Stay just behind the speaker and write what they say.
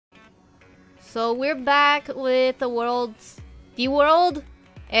So we're back with the world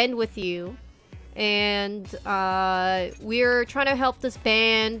end with you, and we're trying to help this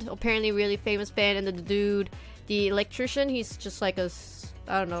band, apparently really famous band, and the dude, the electrician, he's just like I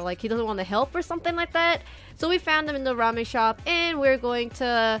don't know, like he doesn't want to help or something like that. So we found him in the ramen shop, and we're going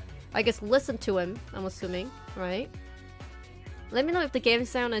to, I guess, listen to him, I'm assuming, right? Let me know if the game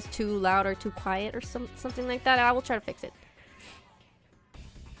sound is too loud or too quiet or something like that. I will try to fix it.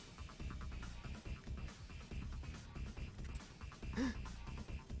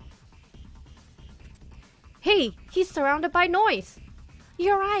 Hey, he's surrounded by noise.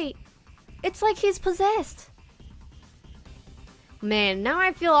 You're right. It's like he's possessed. Man, now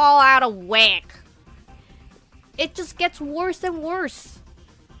I feel all out of whack. It just gets worse and worse.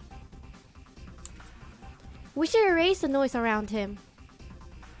 We should erase the noise around him.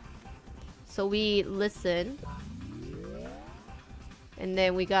 So we listen. And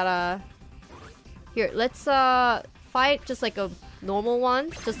then we gotta... Here, let's fight just like a normal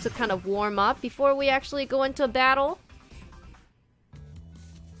one, just to kind of warm up before we actually go into a battle.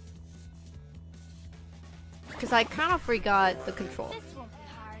 Because I kind of forgot the control.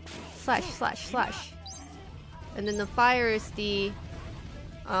 Slash, slash, slash. And then the fire is the...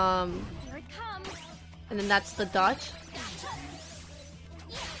 and then that's the dodge.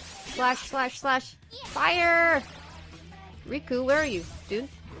 Slash, slash, slash. Fire! Riku, where are you, dude?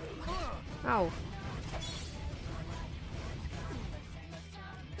 Ow.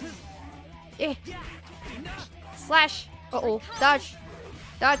 Eh. Slash. Uh-oh. Dodge.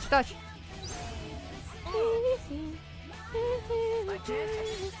 Dodge, dodge.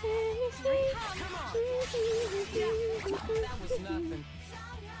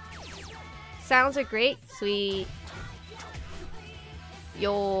 Sounds are great. Sweet.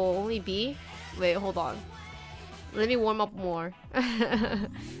 Yo, only B? Wait, hold on. Let me warm up more.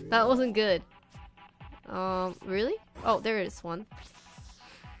 That wasn't good. Really? Oh, there is one.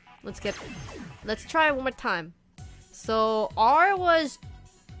 Let's try it one more time. So R was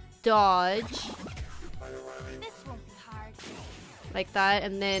dodge. This won't be hard. Like that,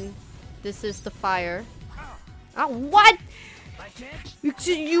 and then this is the fire. Oh, what?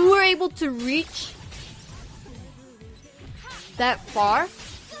 You were able to reach that far?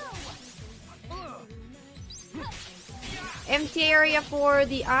 Empty area for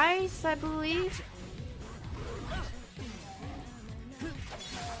the ice, I believe.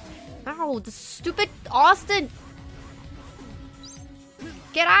 Ow, the stupid Austin!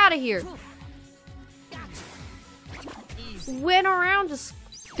 Get out of here! Went around, just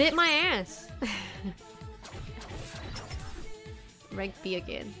bit my ass. Rank B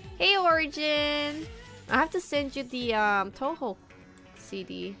again. Hey, Origin! I have to send you the Toho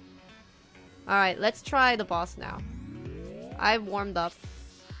CD. Alright, let's try the boss now. I've warmed up.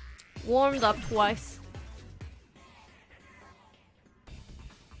 Warmed up twice.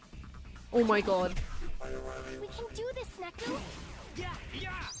 Oh my god. We can do this, Neku. Yeah.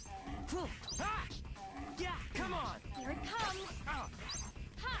 Come on. Here it comes.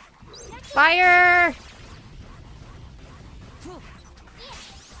 Fire!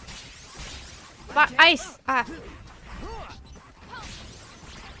 Ice! Ah.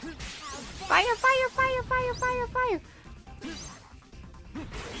 Fire, fire, fire, fire, fire, fire!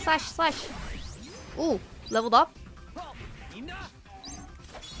 Slash, slash. Ooh, leveled up.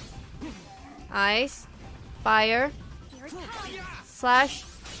 Ice. Fire. Here it comes. Slash.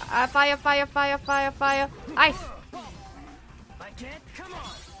 Fire, fire, fire, fire, fire. Ice! Come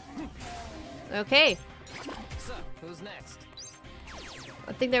on. Okay. So, who's next?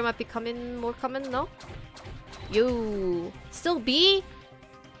 I think there might be more coming, no? You still B?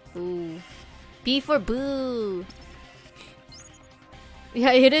 Ooh. B for boo.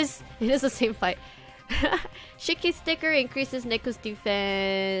 Yeah, it is the same fight. Shiki sticker increases Neku's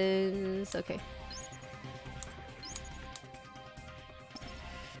defense. Okay.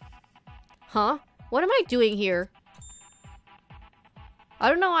 Huh? What am I doing here? I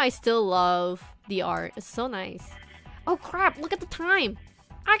don't know why I still love the art. It's so nice. Oh crap, look at the time.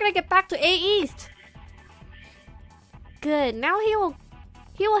 I gotta get back to A East. Good, now he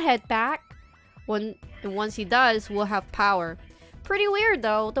will head back. Once he does, we'll have power. Pretty weird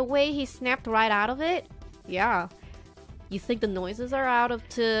though, the way he snapped right out of it. Yeah. You think the noises are out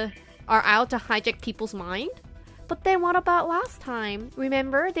to hijack people's mind? But then what about last time?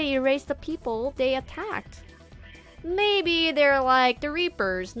 Remember, they erased the people they attacked. Maybe they're like the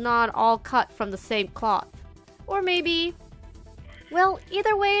Reapers, not all cut from the same cloth. Or maybe... Well,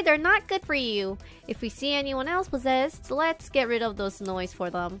 either way, they're not good for you. If we see anyone else possessed, let's get rid of those noise for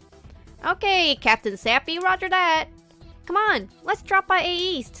them. Okay, Captain Sappy, roger that. Come on, let's drop by A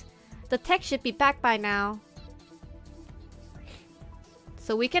East. The tech should be back by now.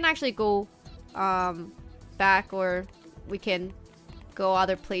 So we can actually go back, or we can go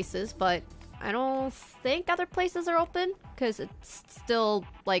other places, but I don't think other places are open because it's still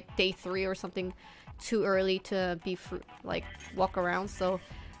like day 3 or something, too early to be like walk around. So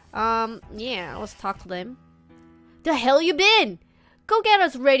yeah, let's talk to them. The hell you been? Go get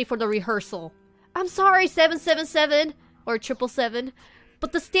us ready for the rehearsal. I'm sorry, 777 or 777,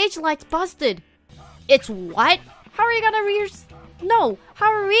 but the stage light's busted. It's what? How are you gonna rehearse? No,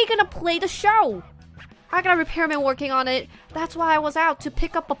 how are we gonna play the show? I got a repairman working on it. That's why I was out to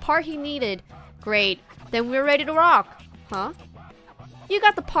pick up a part he needed. Great, then we're ready to rock. Huh? You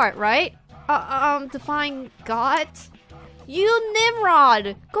got the part, right? Defying God? You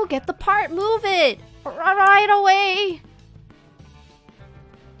Nimrod! Go get the part, move it! Right away!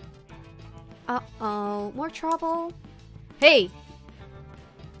 Uh-oh, more trouble? Hey!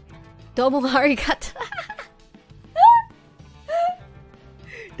 Domo arigato.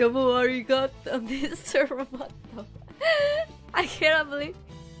 Domo arigato, Mr. Roboto. I cannot believe...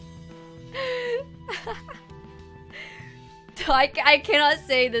 I cannot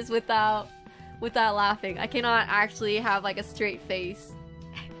say this without laughing. I cannot actually have like a straight face.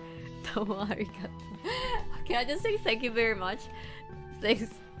 Domo arigato. Can I just say thank you very much?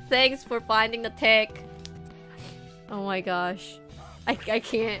 Thanks for finding the tech. Oh my gosh. I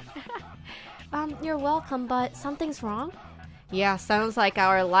can't. You're welcome, but something's wrong? Yeah, sounds like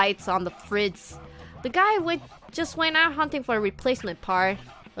our lights on the fritz. The guy just went out hunting for a replacement part.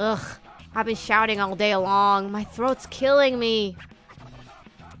 Ugh, I've been shouting all day long. My throat's killing me.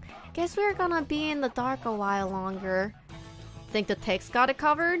 Guess we're gonna be in the dark a while longer. Think the tech's got it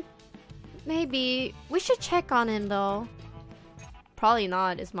covered? Maybe. We should check on him though. Probably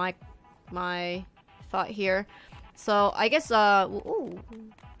not is my thought here. So I guess ooh.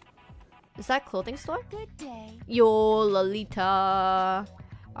 Is that clothing store? Good day. Yo, Lolita.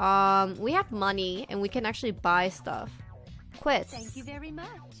 We have money and we can actually buy stuff. Quests. Thank you very much.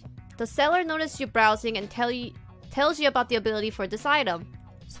 The seller noticed you browsing and tells you about the ability for this item.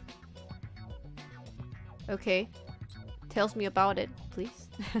 Okay. Tells me about it, please.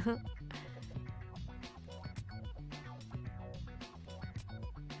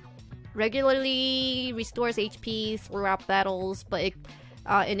 Regularly restores HP throughout battles, but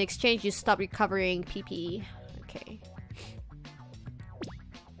in exchange you stop recovering PP. Okay.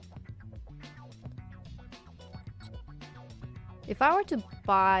 If I were to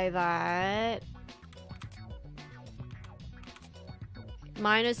buy that...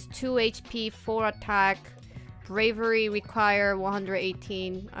 -2 HP, 4 attack, bravery require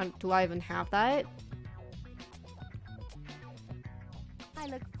 118. Do I even have that? I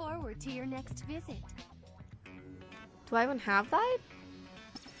look forward to your next visit. Do I even have that?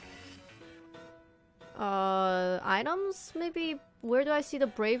 Items? Maybe? Where do I see the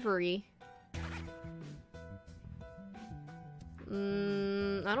bravery?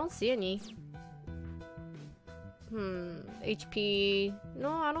 I don't see any. HP... No,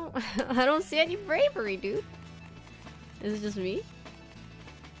 I don't... I don't see any bravery, dude. Is it just me?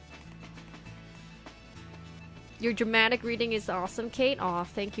 Your dramatic reading is awesome, Kate. Aw,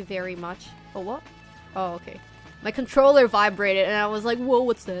 thank you very much. Oh, what? Oh, okay. My controller vibrated and I was like, whoa,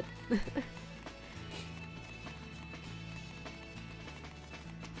 what's that?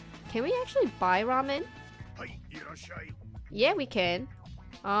 Can we actually buy ramen? Yeah, we can.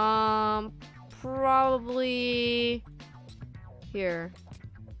 Probably... Here.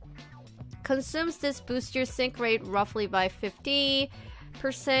 Consumes this boost your sync rate roughly by 50%.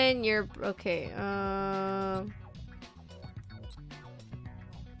 You're... Okay,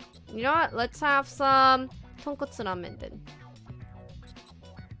 you know what? Let's have some tonkotsu ramen then.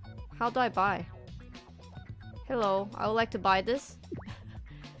 How do I buy? Hello, I would like to buy this.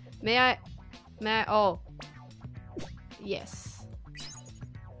 May I? Oh. Yes.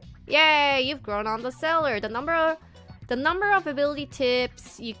 Yay! You've grown on the seller. The number of ability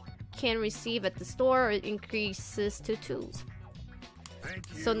tips you can receive at the store increases to 2.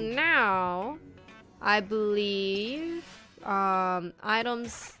 So now, I believe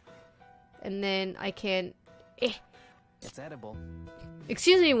items, and then I can. It's edible.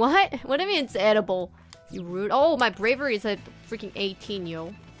 Excuse me, what? What do you mean it's edible? You rude. Oh, my bravery is at freaking 18,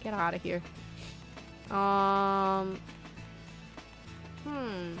 yo. Get out of here.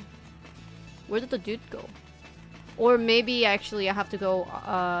 Where did the dude go? Or maybe actually I have to go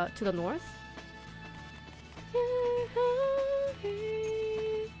to the north?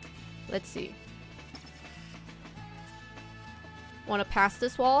 Let's see. Wanna pass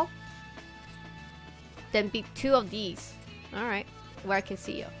this wall? Then beat 2 of these. Alright. Where I can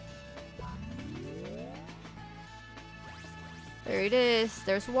see you. There it is.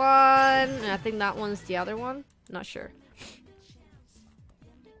 There's one. And I think that one's the other one. Not sure.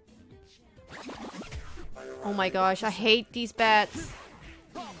 Oh my gosh, I hate these bats.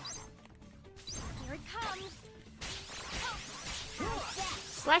 Here it comes.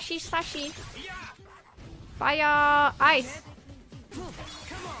 Slashy, slashy. Fire! Ice!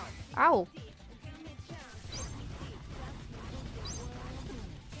 Ow!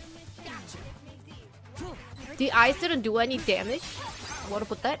 The ice didn't do any damage? What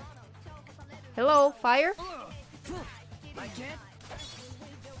about that? Hello, fire?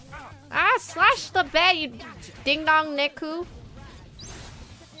 Ah, slash the bed, you ding dong Neku!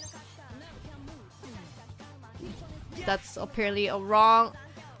 That's apparently a wrong...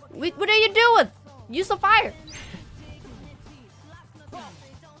 Wait, what are you doing? Use the fire!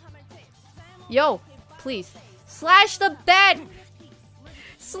 Yo, please. Slash the bed!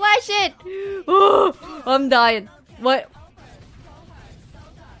 Slash it! Oh, I'm dying. What?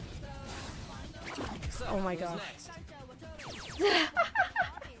 Oh my gosh.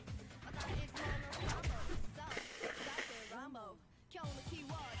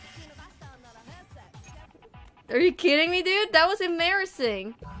 Are you kidding me, dude? That was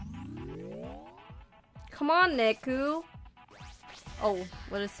embarrassing. Come on, Neku. Oh,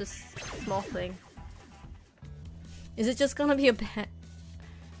 what is this small thing? Is it just gonna be a bat?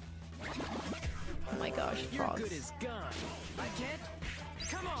 Oh my gosh, frogs. Here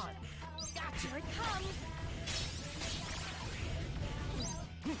it comes.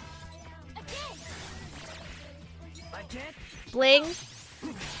 Bling.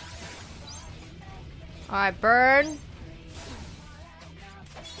 Alright, burn.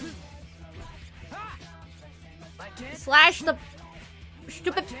 Slash the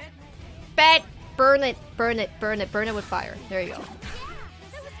stupid bat. Burn it, burn it, burn it, burn it with fire. There you go.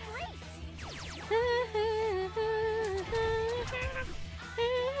 That was great.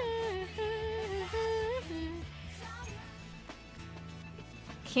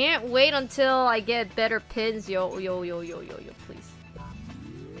 Can't wait until I get better pins, yo, please.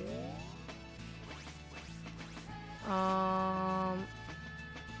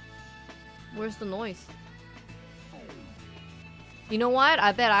 Where's the noise? You know what?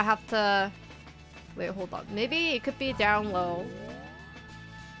 I bet I have to... Wait, hold on. Maybe it could be down low.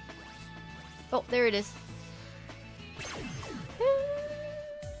 Oh, there it is.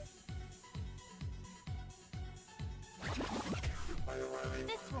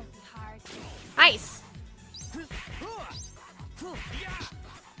 This won't be hard. Ice!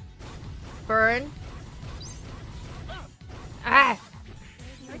 Burn. Ah!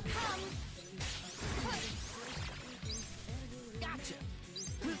 Here it comes.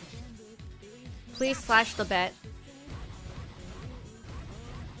 Please slash the bat.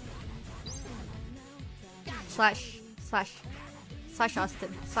 Slash. Slash. Slash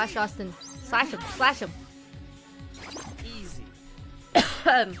Austin. Slash Austin. Slash him. Slash him. Easy.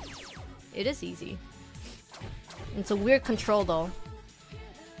 It is easy. It's a weird control though.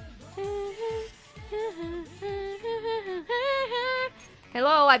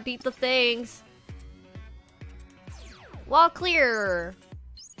 Hello, I beat the things. Wall clear.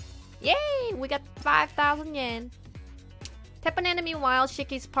 Yay, we got 5,000 yen. Tap an enemy while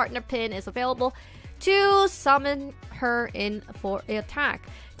Shiki's partner pin is available to summon her in for an attack.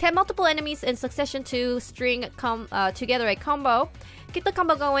 Tap multiple enemies in succession to string together a combo. Keep the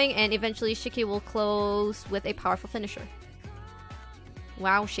combo going and eventually Shiki will close with a powerful finisher.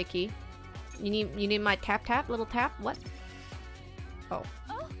 Wow, Shiki. You need my tap, little tap? What? Oh.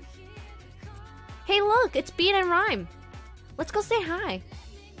 Hey look, it's Beat and Rhyme. Let's go say hi.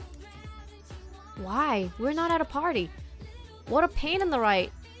 Why? We're not at a party. What a pain in the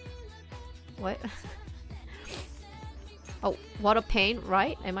right. What? Oh, what a pain,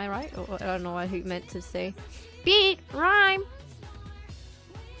 right? Am I right? Oh, I don't know what he meant to say. Beat, rhyme.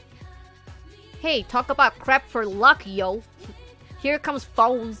 Hey, talk about crap for luck, yo. Here comes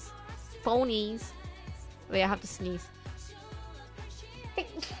phones. Phonies. Wait, I have to sneeze.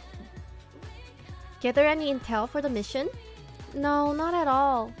 Gather any intel for the mission? No, not at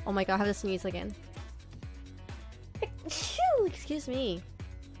all. Oh my god, I have to sneeze again. Excuse me.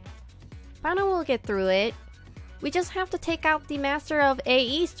 I know we'll get through it. We just have to take out the master of A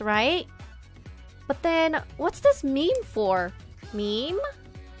East, right? But then, what's this meme for? Meme?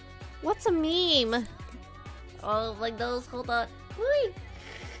 What's a meme? Oh, like those? Hold on. Whee!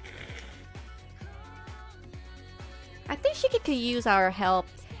 I think she could use our help.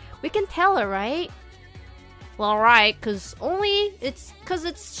 We can tell her, right? Well, right, cause it's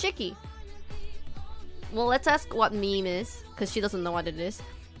Shiki. Well, let's ask what meme is, cause she doesn't know what it is.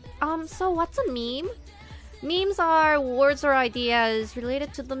 So what's a meme? Memes are words or ideas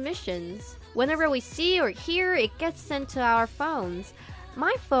related to the missions. Whenever we see or hear, it gets sent to our phones.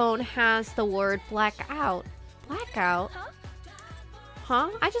 My phone has the word blackout. Blackout? Huh?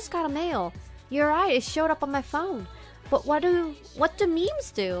 I just got a mail. You're right, it showed up on my phone. But what do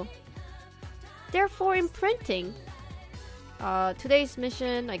memes do? They're for imprinting. Today's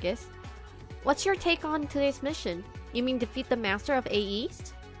mission, I guess. What's your take on today's mission? You mean defeat the master of A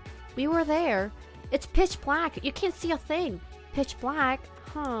East? We were there. It's pitch black. You can't see a thing. Pitch black?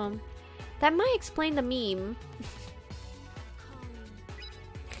 Huh. That might explain the meme.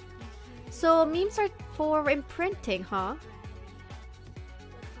 So memes are for imprinting, huh?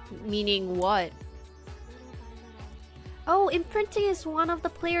 Meaning what? Oh, imprinting is one of the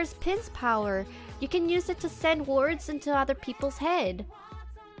player's pin's power. You can use it to send words into other people's head.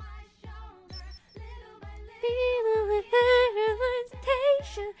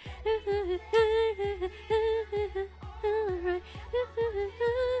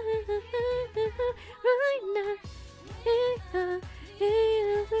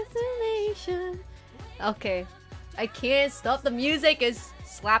 Okay, I can't stop. The music is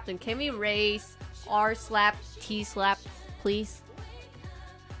slapped. And can we raise R slap, T slap, please?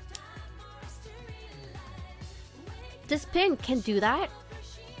 This pin can do that.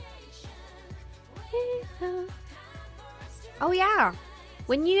 Oh yeah,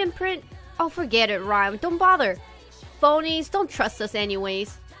 when you imprint... Oh, forget it, Rhyme. Don't bother. Phonies, don't trust us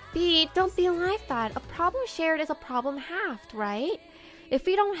anyways. B, don't be like that. A problem shared is a problem halved, right? If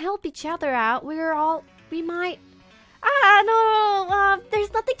we don't help each other out, we might... No,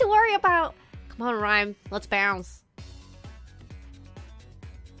 there's nothing to worry about. Come on, Rhyme, let's bounce.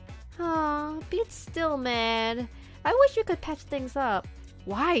 Beat's still mad. I wish we could patch things up.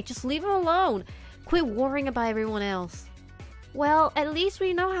 Why? Just leave him alone. Quit worrying about everyone else. Well, at least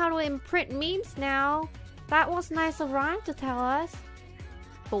we know how to imprint memes now. That was nice of Rhyme to tell us.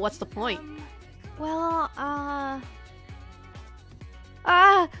 But what's the point? Well,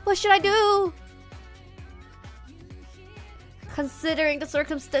 what should I do? Considering the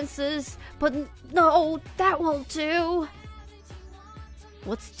circumstances, but no, that won't do.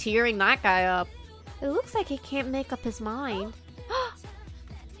 What's tearing that guy up? It looks like he can't make up his mind.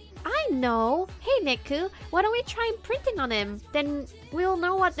 I know! Hey Neku, why don't we try imprinting on him? Then we'll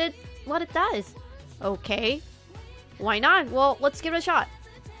know what it does. Okay. Why not? Well, let's give it a shot.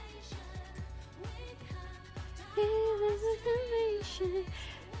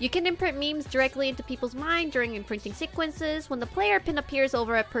 You can imprint memes directly into people's mind during imprinting sequences. When the player pin appears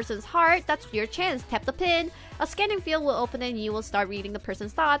over a person's heart, that's your chance. Tap the pin. A scanning field will open and you will start reading the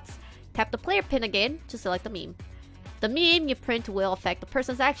person's thoughts. Tap the player pin again to select the meme. The meme you print will affect the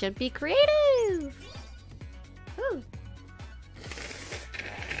person's action. Be creative! Ooh.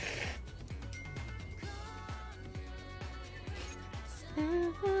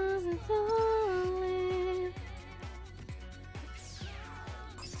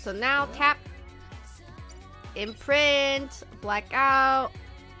 So now tap, imprint, blackout.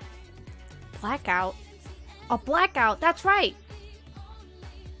 Blackout? Oh, blackout, that's right!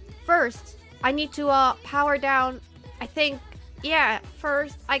 First, I need to power down, I think, yeah,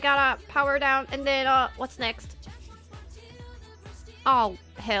 first I gotta power down and then what's next? Oh,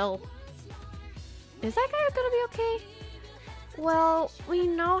 hell. Is that guy gonna be okay? Well, we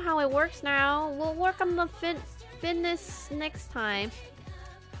know how it works now. We'll work on the fitness next time.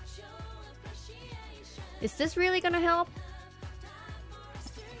 Is this really gonna help?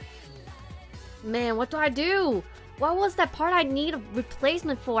 Man, what do I do? What was that part I need a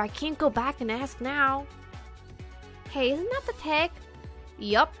replacement for? I can't go back and ask now. Hey, isn't that the tech?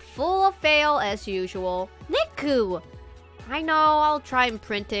 Yup, full of fail as usual. Neku! I know, I'll try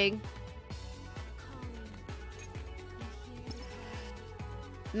imprinting.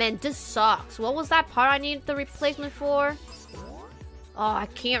 Man, this sucks. What was that part I needed the replacement for? Oh, I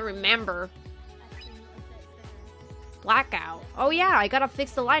can't remember. Blackout. Oh yeah, I gotta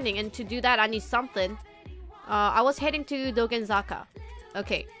fix the lighting, and to do that I need something. I was heading to Dogenzaka.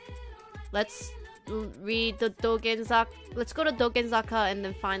 Okay. Let's read the Dogenzaka. Let's go to Dogenzaka and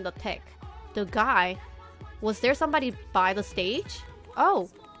then find the tech. The guy. Was there somebody by the stage? Oh.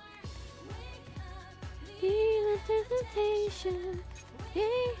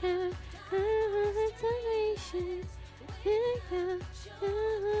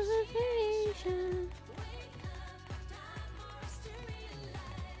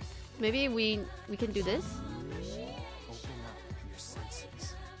 Maybe we can do this?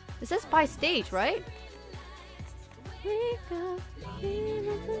 It says by stage, right?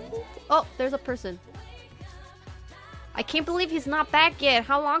 Oh, there's a person. I can't believe he's not back yet.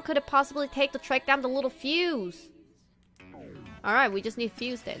 How long could it possibly take to track down the little fuse? Alright, we just need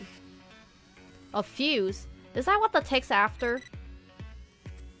fuse then. A fuse? Is that what the text after?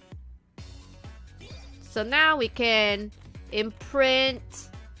 So now we can imprint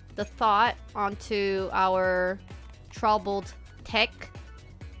the thought onto our troubled tech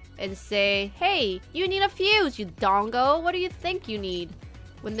and say, hey, you need a fuse, you dongo. What do you think you need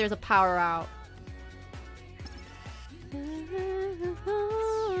when there's a power out?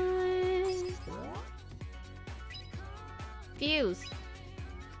 Fuse.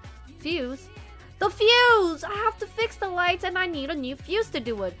 Fuse? The fuse! I have to fix the lights and I need a new fuse to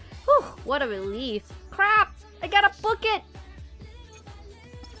do it. Whew, what a relief. Crap! I gotta book it!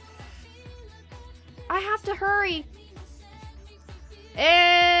 I have to hurry.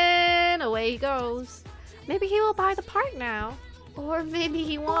 And away he goes. Maybe he will buy the part now. Or maybe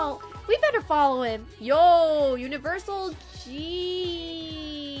he won't. We better follow him. Yo, Universal G's.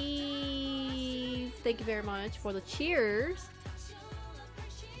 Thank you very much for the cheers.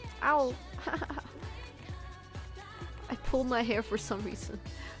 Ow. I pulled my hair for some reason.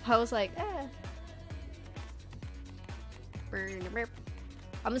 I was like, eh.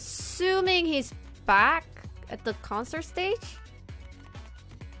 I'm assuming he's back at the concert stage?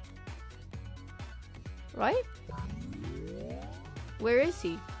 Right? Where is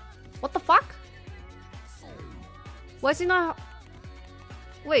he? What the fuck? Why is he not...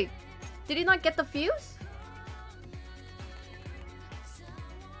 Wait, did he not get the fuse?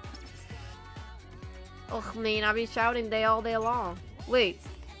 Oh man, I've been shouting all day long. Wait.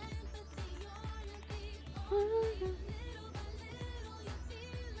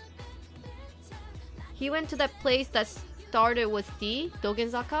 He went to that place that started with D,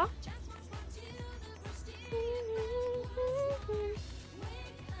 Dogenzaka?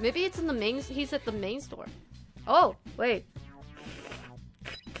 Maybe it's in the main... He's at the main store. Oh, wait.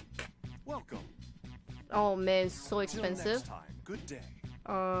 Welcome. Oh man, it's so Till expensive. next time. Good day.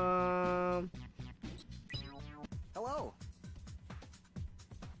 Hello.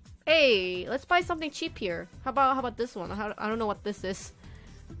 Hey, let's buy something cheap here. How about this one? I don't know what this is.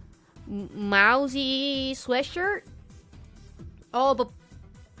 Mousy sweatshirt? Oh, but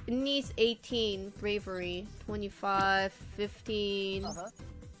it needs 18 bravery, 25, 15.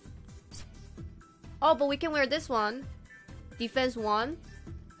 Oh, but we can wear this one. Defense 1.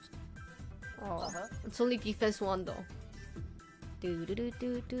 Oh, it's only defense 1 though.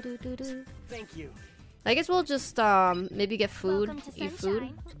 Thank you. I guess we'll just maybe get food, Welcome to eat food.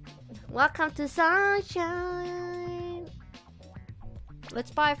 Sunshine. Welcome to Sunshine. Let's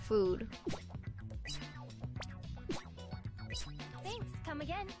buy food. Thanks, come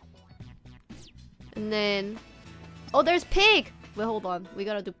again. And then... Oh, there's pig! Wait, hold on. We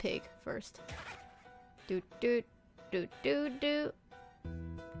gotta do pig first. Do.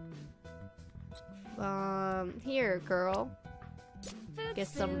 Here, girl. Food, Get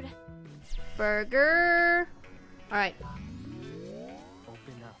some food. burger. Alright.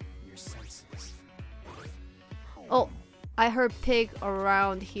 Open up your senses. Oh, I heard pig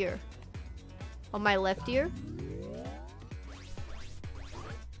around here. On my left ear.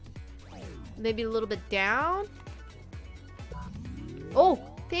 Maybe a little bit down. Oh,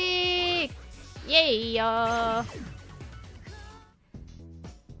 pig! Yeah!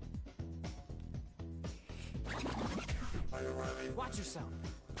 Watch yourself.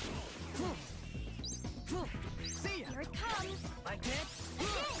 See ya. Here it comes. I can't.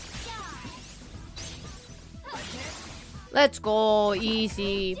 Let's go,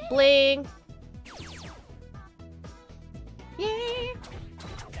 easy. Bling. Yeah.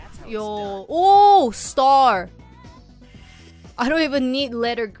 That's how Yo. Oh, star. I don't even need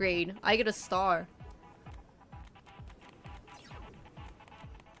letter grade. I get a star.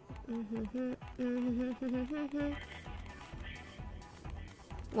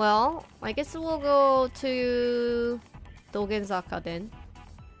 Well, I guess we'll go to Dogenzaka then.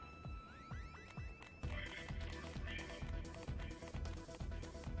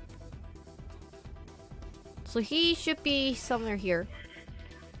 So he should be somewhere here.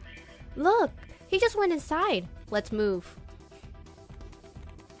 Look! He just went inside. Let's move.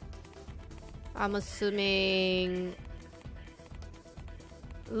 I'm assuming...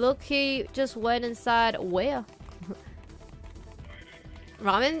 Look, he just went inside. Where?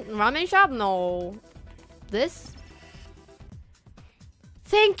 Ramen shop? No. This?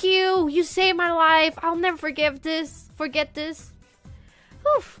 Thank you! You saved my life! I'll never forget this.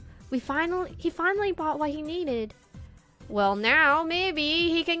 Whew! He finally bought what he needed. Well, now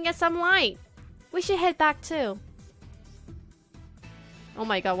maybe he can get some light. We should head back too. Oh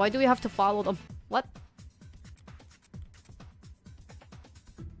my god, why do we have to follow them? What?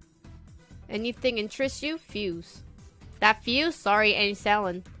 Anything interests you? Fuse. That fuse? Sorry, ain't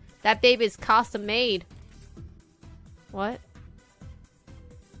selling. That baby is custom made. What?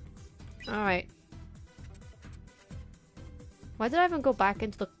 Alright. Why did I even go back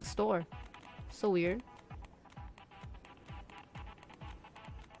into the store? So weird.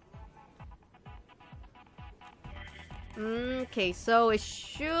 Okay, so it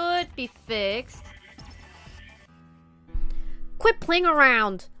should be fixed. Quit playing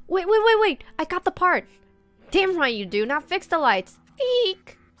around! Wait! I got the part! Damn right you do! Now fix the lights!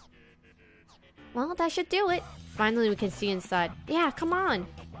 Eek! Well, that should do it. Finally we can see inside. Yeah, come on!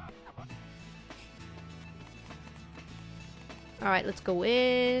 Alright, let's go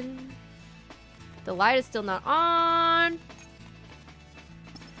in. The light is still not on.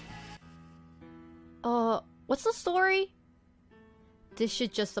 What's the story? This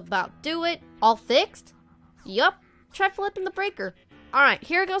should just about do it. All fixed? Yup. Try flipping the breaker. Alright,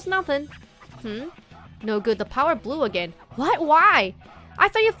 here goes nothing. No good, the power blew again. What? Why? I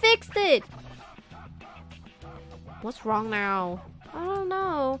thought you fixed it! What's wrong now? I don't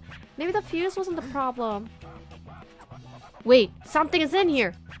know. Maybe the fuse wasn't the problem. Wait, something is in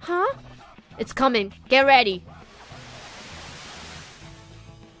here. Huh? It's coming. Get ready.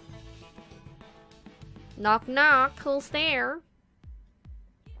 Knock knock, who's there?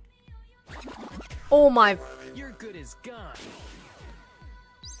 Oh my. Your good is gone.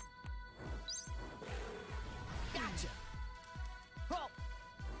 Gotcha. Oh.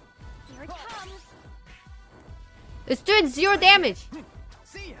 Here it comes. It's doing 0 damage.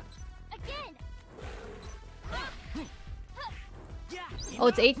 See ya. Again. Yeah. Oh,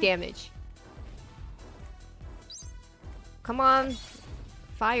 it's 8 damage. Come on.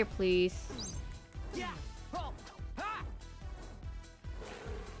 Fire, please. Yeah. Oh. Ha.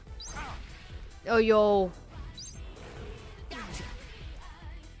 Oh, yo. Gotcha.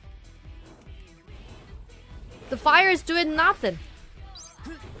 The fire is doing nothing.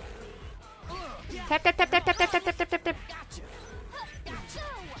 Yeah. Tap, tap, tap, tap, tap, tap, tap, tap, tap, tap, tap. Gotcha. Gotcha.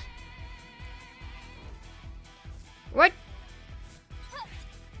 What?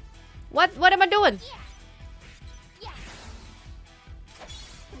 What am I doing? Yes.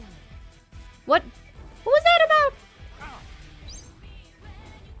 What was that about?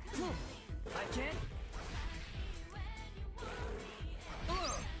 I can't.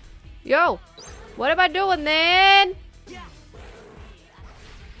 Yo, what am I doing then? Yeah.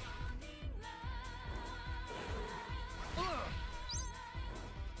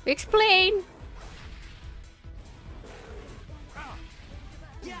 Explain.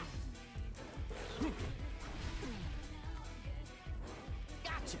 Yeah.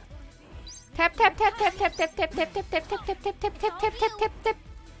 Gotcha. Tap tap tap tap tap tap tap tap tap tap tap tap tap tap tap tap tap tap tap.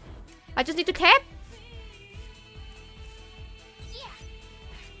 I just need to tap. Yeah.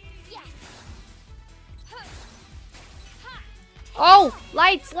 Yes. Oh,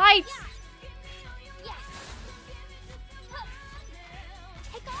 lights, lights. Yes.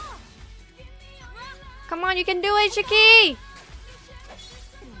 Take off. Come on, you can do it, Shiki.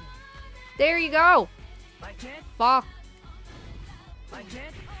 There you go. I can't. Fuck. I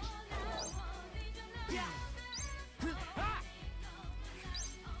can't. Yeah. Here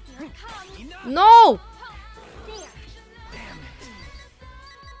it comes. Enough. No. There. Damn it.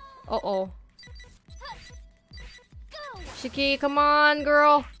 Uh-oh. Go. Shiki, come on,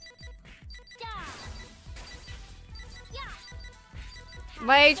 girl. Die. Yeah.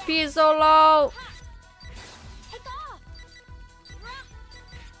 My HP is so low. Take off.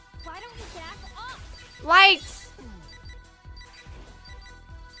 Why don't you back off? Lights.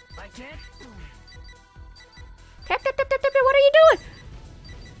 I can't. Tap, tap, tap, tap, tap. What are you doing?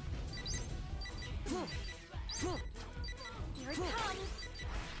 Here it comes.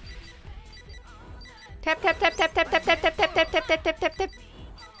 Tap, tap, tap, tap, tap, tap, tap, tap, tap, tap, tap, tap, tap, tap, tap.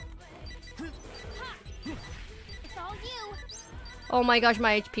 It's all you. Oh my gosh,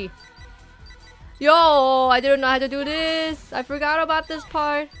 my HP. Yo, I didn't know how to do this. I forgot about this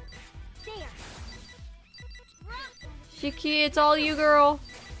part. There. Shiki, it's all you, girl.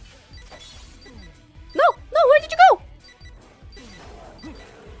 No, where did you go?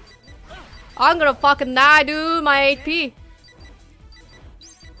 I'm gonna fucking die, dude. My HP.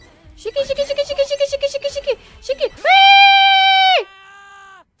 Shiki, Shiki, Shiki, Shiki, Shiki, Shiki, Shiki, Shiki, Shiki. Whee!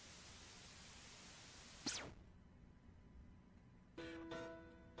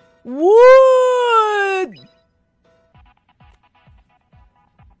 What?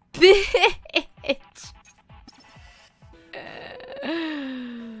 Bitch.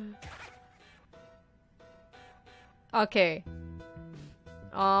 Okay.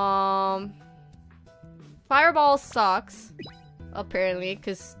 Fireball sucks. Apparently,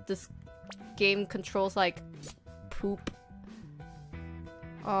 because this game controls like poop.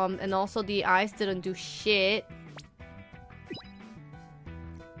 And also the eyes didn't do shit.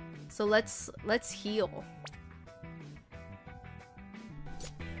 So let's heal.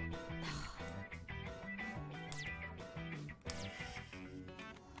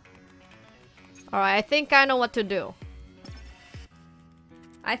 Alright, I think I know what to do.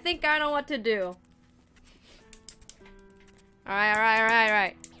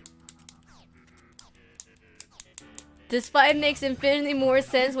 Alright. This fight makes infinitely more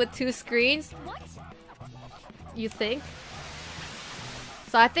sense with 2 screens. What? You think?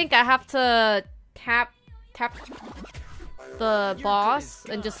 So I think I have to tap the boss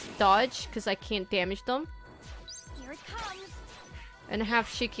and just dodge because I can't damage them. Here it comes. And have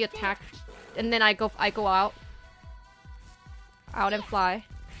Shiki attack, and then I go out and fly.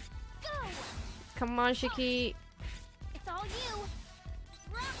 Go. Come on, Shiki. It's all you.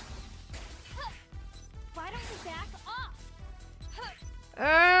 Why don't you back off?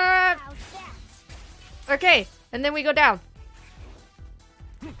 How's that? Okay, and then we go down.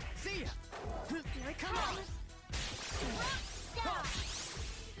 See ya. Here it comes.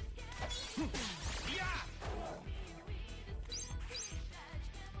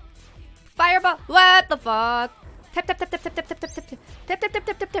 Fireball! What the fuck? Tap. Come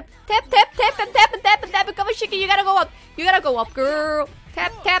on, Shiki, you gotta go up. You gotta go up, girl.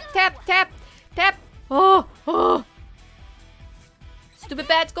 Tap. Oh. Stupid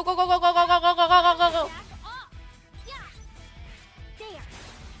bats. Go. Back off. Yeah. There.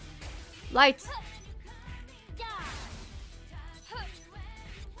 Lights. Yeah.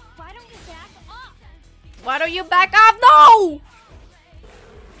 Why don't you back off? Why don't you back off? No!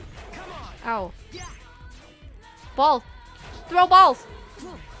 Ow. Ball. Throw balls.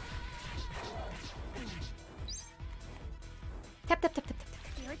 Tap.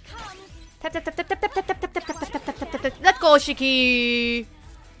 Here it comes. Tap. Let's go, Shiki.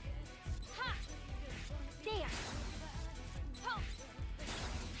 There.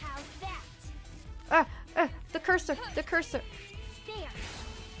 How's that? The cursor.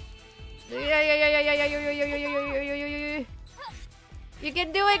 There. Yeah. You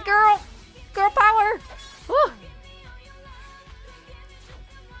can do it, girl. Girl power. Woo.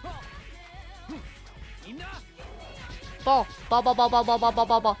 Enough. Ball.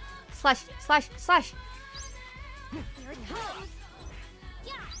 Slash. Here it comes.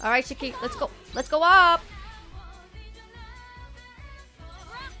 Yeah. All right, Shiki, let's go up.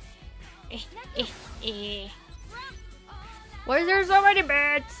 Why is there so many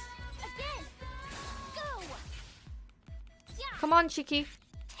bats? Again. Go. Yeah. Come on, Shiki.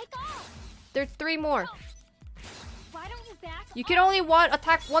 Take off. There's 3 more. Why don't you back You can only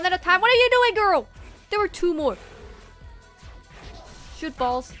attack one at a time. What are you doing, girl? There were 2 more. Shoot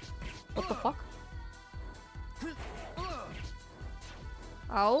balls. What the fuck?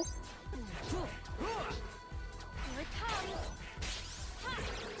 Ow. Here it comes.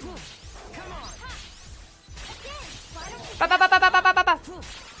 Come on. Again. Why don't you Ba.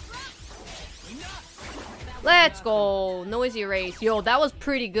 Let's go. Noisy race. Yo, that was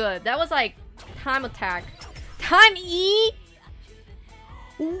pretty good. That was like time attack. Time E?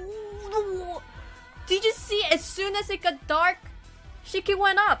 Ooh. Did you see as soon as it got dark, Shiki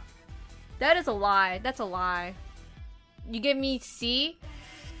went up? That is a lie. That's a lie. You give me C?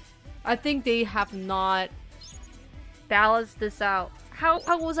 I think they have not balanced this out. How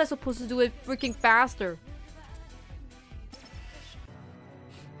was I supposed to do it freaking faster?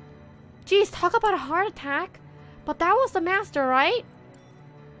 Jeez, talk about a heart attack. But that was the master, right?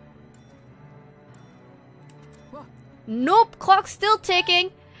 Nope, clock's still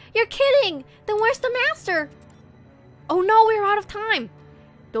ticking. You're kidding. Then where's the master? Oh no, we're out of time.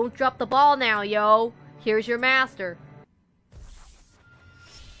 Don't drop the ball now, yo. Here's your master.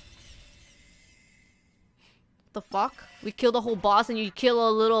 The fuck? We killed the whole boss and you kill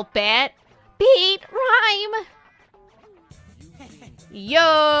a little bat? Beat rhyme.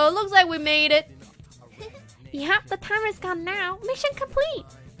 Yo, looks like we made it. Yep, the timer's gone now. Mission complete.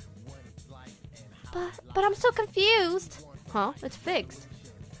 But I'm so confused. Huh? It's fixed.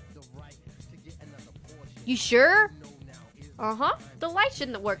 You sure? Uh-huh. The light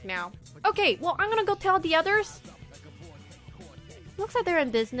shouldn't work now. Okay, well, I'm gonna go tell the others. Looks like they're in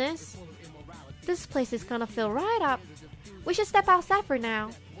business. This place is gonna fill right up. We should step outside for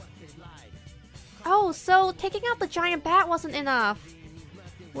now. Oh, so taking out the giant bat wasn't enough.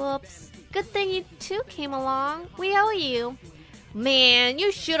 Whoops. Good thing you two came along. We owe you. Man,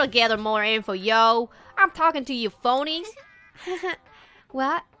 you should have gathered more info, yo. I'm talking to you phonies.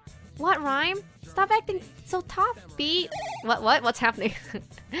 What? What rhyme? Stop acting so tough, Beat. What's happening?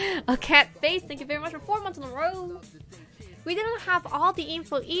 A cat face, thank you very much for 4 months in a row. We didn't have all the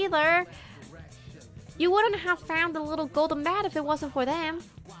info either. You wouldn't have found the little golden bat if it wasn't for them.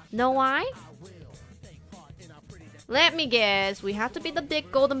 Know why? Let me guess, we have to beat the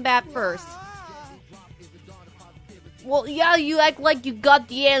big golden bat first. Well, yeah, you act like you got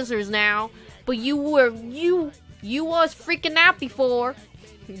the answers now. But you was freaking out before.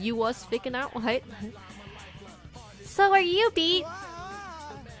 You was freaking out, what? So are you, Beat?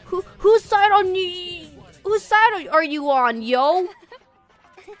 Whose side on you? Whose side are you on, yo? At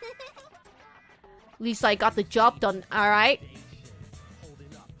least I got the job done, alright?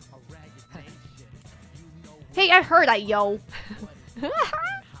 Hey, I heard that, yo.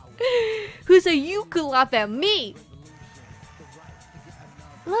 Who said you could laugh at me?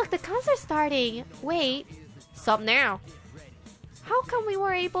 Look, the concert's starting. Wait, sup now? How come we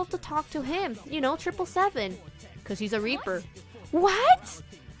were able to talk to him? You know, 777. Cause he's a Reaper. What?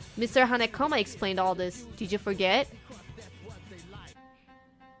 Mr. Hanekoma explained all this. Did you forget?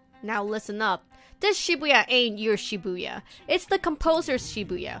 Now listen up. This Shibuya ain't your Shibuya. It's the composer's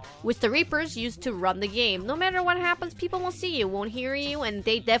Shibuya, which the Reapers use to run the game. No matter what happens, people won't see you, won't hear you, and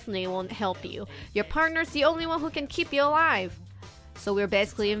they definitely won't help you. Your partner's the only one who can keep you alive. So we're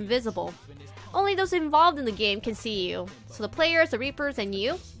basically invisible. Only those involved in the game can see you. So the players, the Reapers, and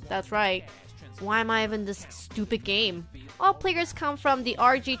you? That's right. Why am I even this stupid game? All players come from the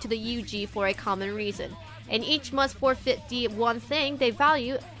RG to the UG for a common reason, and each must forfeit the one thing they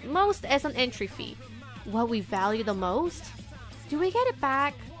value most as an entry fee. What we value the most? Do we get it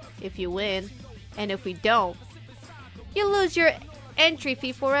back? If you win. And if we don't, you lose your entry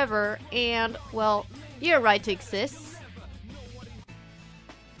fee forever and, well, your right to exist.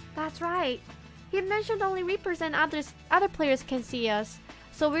 That's right. You mentioned only Reapers and other players can see us,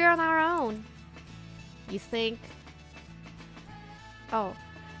 so we're on our own. You think... Oh.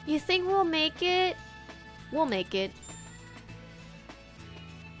 You think we'll make it? We'll make it.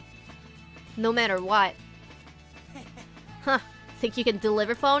 No matter what. Huh. Think you can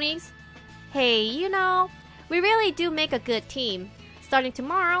deliver, phonies? Hey, you know, we really do make a good team. Starting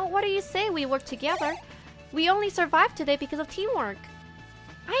tomorrow, what do you say we work together? We only survived today because of teamwork.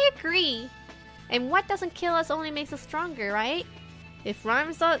 I agree. And what doesn't kill us only makes us stronger, right? If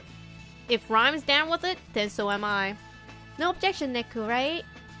Rhyme's down with it, then so am I. No objection, Neku, right?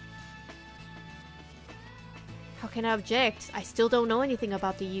 How can I object? I still don't know anything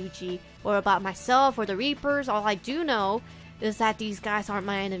about the UG, or about myself, or the Reapers. All I do know is that these guys aren't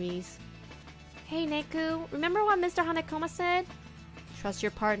my enemies. Hey, Neku, remember what Mr. Hanekoma said? Trust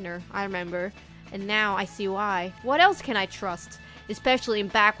your partner, I remember. And now I see why. What else can I trust? Especially in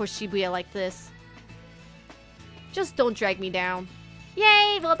backwards Shibuya like this. Just don't drag me down.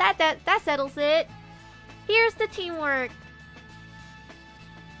 Yay! Well, that settles it. Here's the teamwork.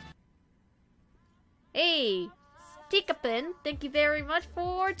 Hey, Tikapin, thank you very much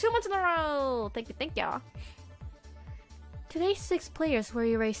for 2 months in a row. Thank you. Today's 6 players were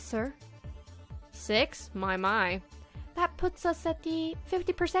erased, sir. 6? My. That puts us at the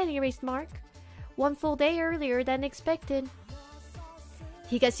 50% erased mark. 1 full day earlier than expected.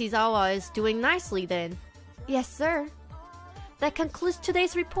 Higashizawa is doing nicely then. Yes, sir. That concludes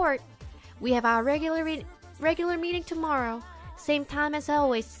today's report. We have our regular meeting tomorrow. Same time as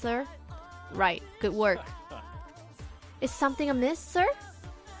always, sir. Right, good work. Is something amiss, sir?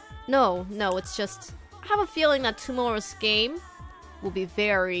 No, it's just... I have a feeling that tomorrow's game will be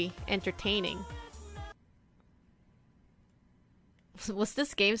very entertaining. Was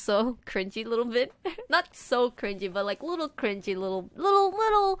this game so cringy a little bit? Not so cringy, but like little cringy,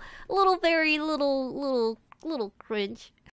 little cringe.